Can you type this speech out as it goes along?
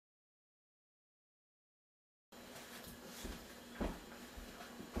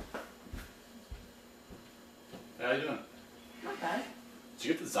how you doing? Not bad. Did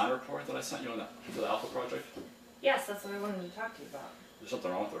you get the design report that I sent you on for the Alpha project? Yes, that's what I wanted to talk to you about. Is there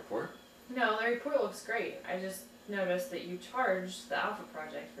something wrong with the report? No, the report looks great. I just noticed that you charged the Alpha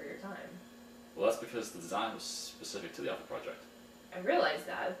project for your time. Well, that's because the design was specific to the Alpha project. I realize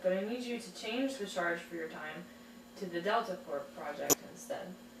that, but I need you to change the charge for your time to the Delta Corp project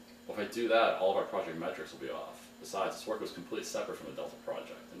instead. Well, if I do that, all of our project metrics will be off. Besides, this work was completely separate from the Delta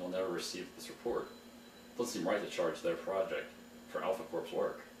project, and they'll never receive this report. It doesn't seem right to charge their project for Alpha Corp's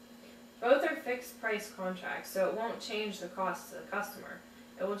work. Both are fixed price contracts, so it won't change the cost to the customer.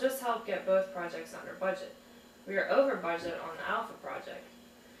 It will just help get both projects under budget. We are over budget on the Alpha project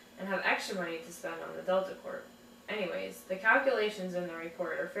and have extra money to spend on the Delta Corp. Anyways, the calculations in the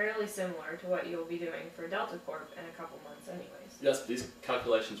report are fairly similar to what you'll be doing for Delta Corp in a couple months anyways. Yes, but these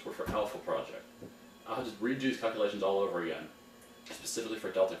calculations were for Alpha project. I'll just redo these calculations all over again, specifically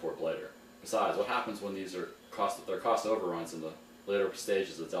for Delta Corp later. Besides, what happens when these are cost overruns in the later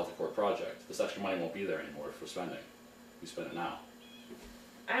stages of the Delta Corp project? This extra money won't be there anymore for spending. We spend it now.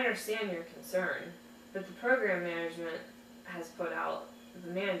 I understand your concern, but the program management has put out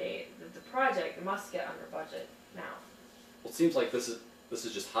the mandate that the project must get under budget now. Well, it seems like this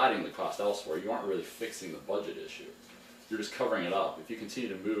is just hiding the cost elsewhere. You aren't really fixing the budget issue. You're just covering it up. If you continue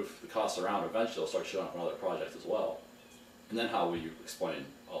to move the costs around, eventually they'll start showing up on other projects as well. And then how will you explain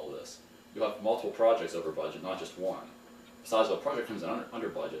all of this? You'll have multiple projects over budget, not just one. Besides, if a project comes in under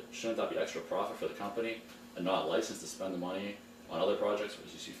budget, shouldn't that be extra profit for the company and not licensed to spend the money on other projects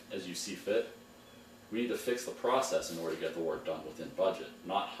as you see fit? We need to fix the process in order to get the work done within budget,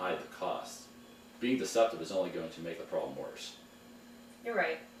 not hide the costs. Being deceptive is only going to make the problem worse. You're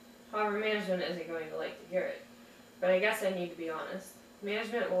right. However, management isn't going to like to hear it. But I guess I need to be honest.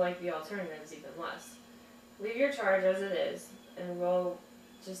 Management will like the alternatives even less. Leave your charge as it is, and we'll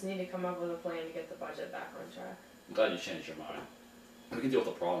just need to come up with a plan to get the budget back on track. I'm glad you changed your mind. We can deal with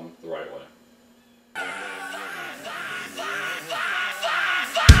the problem the right way.